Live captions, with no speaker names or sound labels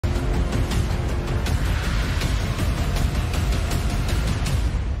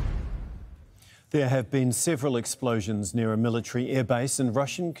There have been several explosions near a military airbase in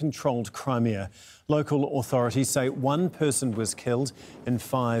Russian-controlled Crimea. Local authorities say one person was killed and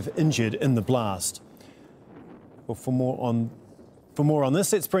 5 injured in the blast. Well, for more on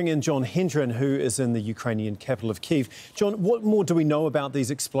this, let's bring in John Hendren, who is in the Ukrainian capital of Kyiv. John, what more do we know about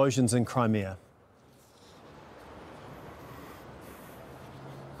these explosions in Crimea?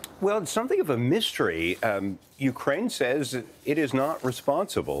 Well, it's something of a mystery. Ukraine says that it is not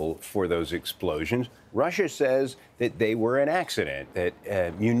responsible for those explosions. Russia says that they were an accident, that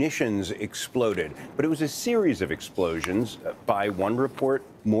munitions exploded. But it was a series of explosions. By one report,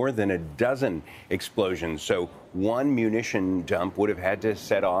 more than a dozen explosions. So one munition dump would have had to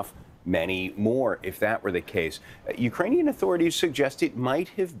set off many more if that were the case. Ukrainian authorities suggest it might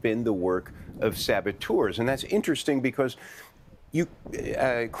have been the work of saboteurs. And that's interesting because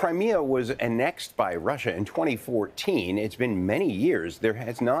Crimea was annexed by Russia in 2014. It's been many years. There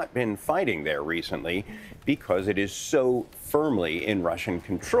has not been fighting there recently because it is so firmly in Russian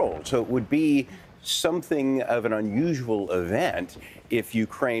control. So it would be something of an unusual event if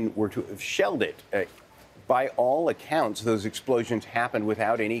Ukraine were to have shelled it. By all accounts, those explosions happened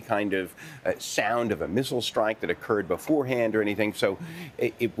without any kind of sound of a missile strike that occurred beforehand or anything. So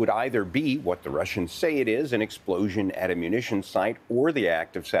it would either be what the Russians say it is, an explosion at a munitions site, or the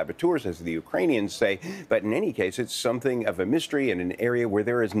act of saboteurs, as the Ukrainians say. But in any case, it's something of a mystery in an area where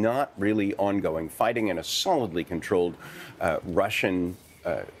there is not really ongoing fighting in a solidly controlled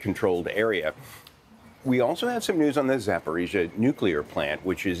Russian-controlled area. We also have some news on the Zaporizhzhia nuclear plant,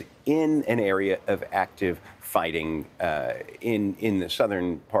 which is in an area of active fighting in the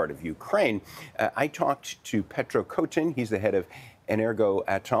southern part of Ukraine. I talked to Petro Kotin. He's the head of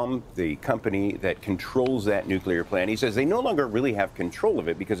Energoatom, the company that controls that nuclear plant. He says they no longer really have control of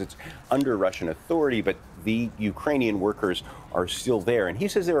it because it's under Russian authority, but the Ukrainian workers are still there. And he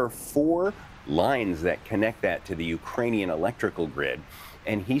says there are 4 lines that connect that to the Ukrainian electrical grid.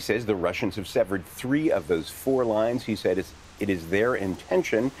 And he says the Russians have severed 3 of those 4 lines. He said it is their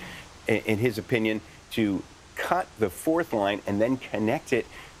intention, in his opinion, to cut the 4th line and then connect it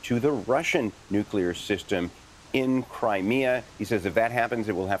to the Russian nuclear system in Crimea. He says if that happens,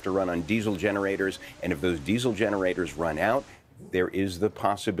 it will have to run on diesel generators. And if those diesel generators run out, there is the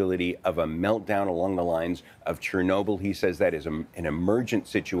possibility of a meltdown along the lines of Chernobyl. He says that is an emergent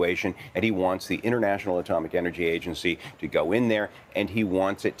situation, and he wants the International Atomic Energy Agency to go in there, and he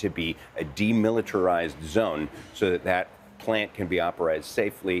wants it to be a demilitarized zone so that that plant can be operated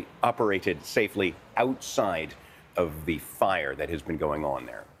safely outside of the fire that has been going on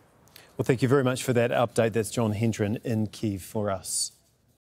there. Well, thank you very much for that update. That's John Hendren in Kyiv for us.